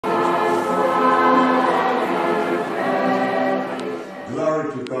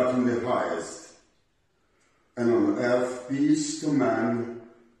and on earth peace to men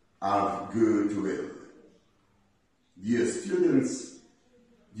of good will. Dear students,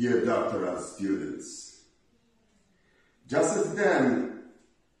 dear doctoral students, just as then,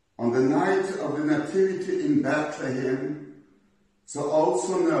 on the night of the Nativity in Bethlehem, so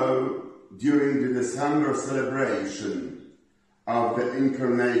also now during the December celebration of the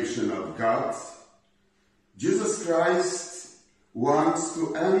Incarnation of God, Jesus Christ wants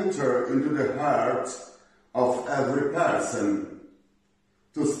to enter into the heart of every person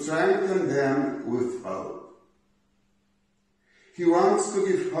to strengthen them with hope. He wants to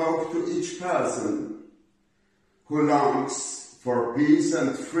give hope to each person who longs for peace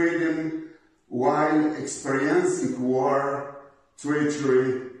and freedom while experiencing war,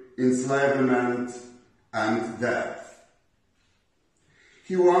 treachery, enslavement, and death.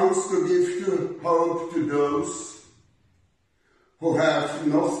 He wants to give hope to those who have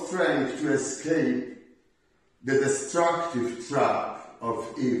no strength to escape the destructive trap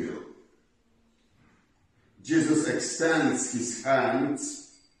of evil. Jesus extends his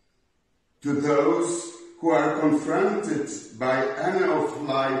hands to those who are confronted by any of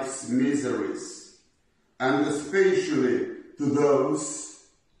life's miseries, and especially to those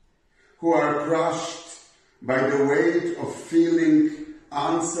who are crushed by the weight of feeling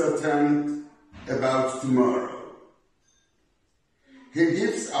uncertain about tomorrow. He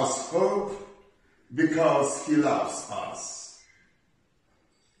gives us hope because he loves us.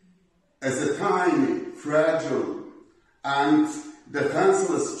 As a tiny, fragile, and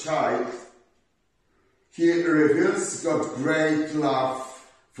defenseless child, he reveals God's great love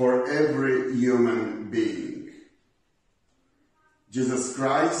for every human being. Jesus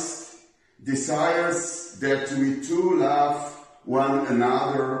Christ desires that we too love one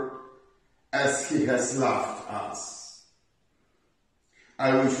another as he has loved us.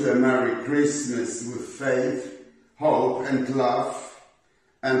 I wish you a Merry Christmas with faith, hope, and love,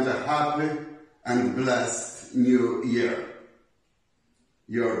 and a happy and blessed New Year.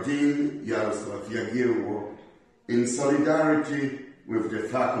 Your Dean, Jarosław Jagiełło, in solidarity with the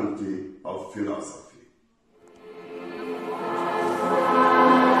Faculty of Philosophy.